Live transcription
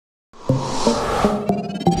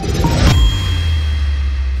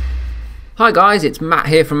Hi guys, it's Matt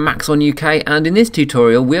here from Maxon UK, and in this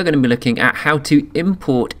tutorial we're going to be looking at how to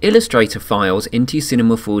import Illustrator files into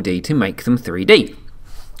Cinema 4D to make them 3D.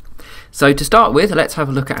 So to start with, let's have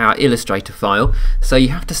a look at our Illustrator file. So you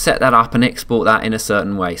have to set that up and export that in a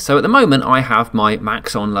certain way. So at the moment I have my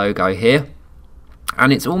Maxon logo here,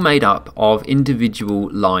 and it's all made up of individual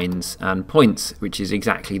lines and points, which is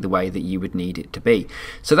exactly the way that you would need it to be.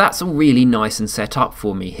 So that's all really nice and set up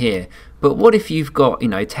for me here. But what if you've got,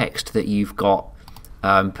 text that you've got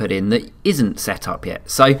put in that isn't set up yet?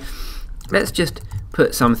 So let's just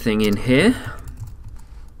put something in here.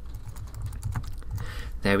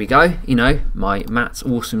 There we go, my Matt's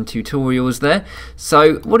awesome tutorials there.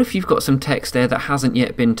 So what if you've got some text there that hasn't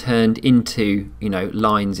yet been turned into,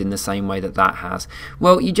 lines in the same way that that has?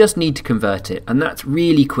 Well, you just need to convert it, and that's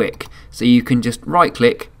really quick. So you can just right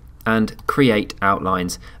click and create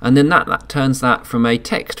outlines, and then that turns that from a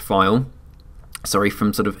text file,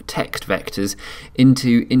 from sort of text vectors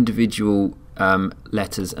into individual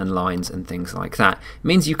letters and lines and things like that. It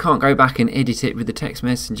means you can't go back and edit it with the text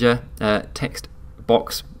messenger, text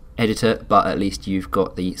box editor, but at least you've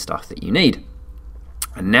got the stuff that you need.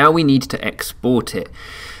 And now we need to export it.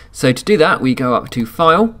 So to do that, we go up to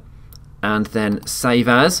File and then Save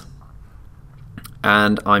As,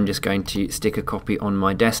 and I'm just going to stick a copy on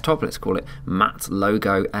my desktop. Let's call it Matt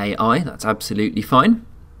Logo AI. That's absolutely fine.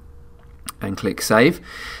 And click Save.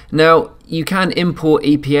 Now you can import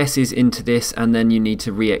EPSs into this, and then you need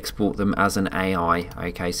to re-export them as an AI.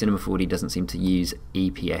 Okay, Cinema 4D doesn't seem to use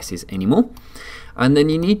EPSs anymore. And then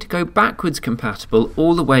you need to go backwards compatible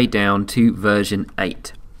all the way down to version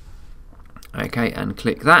 8. Okay, and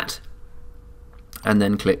click that, and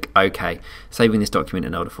then click OK. Saving this document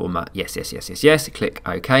in older format, yes, click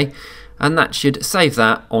OK, and that should save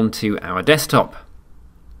that onto our desktop.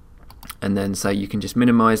 And then so you can just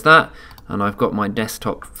minimize that, and I've got my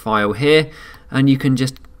desktop file here, and you can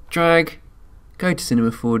just drag, go to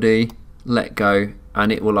Cinema 4D, let go, and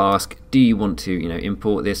it will ask, do you want to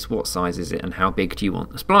import this, what size is it, and how big do you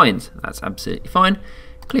want the splines? That's absolutely fine.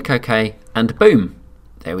 Click OK, and boom,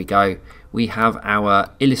 there we go. We have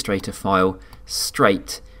our Illustrator file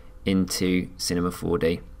straight into Cinema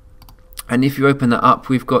 4D. And if you open that up,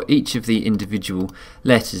 we've got each of the individual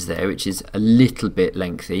letters there, which is a little bit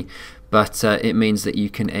lengthy, but it means that you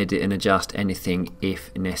can edit and adjust anything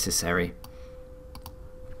if necessary.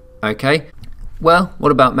 Okay, well,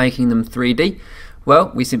 what about making them 3D?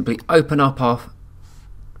 Well, we simply open up our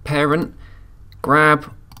parent,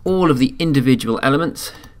 grab all of the individual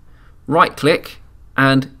elements, right click,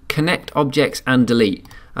 and connect objects and delete.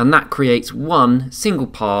 And that creates one single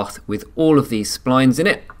path with all of these splines in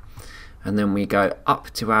it. And then we go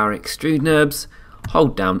up to our extrude NURBS,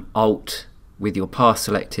 hold down Alt with your path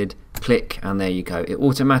selected, click, and there you go. It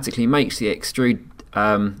automatically makes the extrude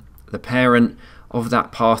the parent of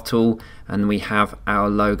that path tool, and we have our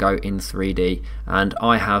logo in 3D. And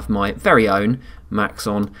I have my very own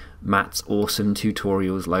Maxon Matt's Awesome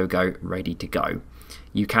Tutorials logo ready to go.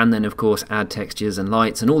 You can then of course add textures and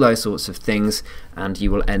lights and all those sorts of things, and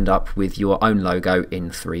you will end up with your own logo in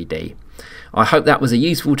 3D. I hope that was a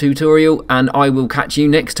useful tutorial, and I will catch you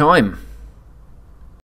next time.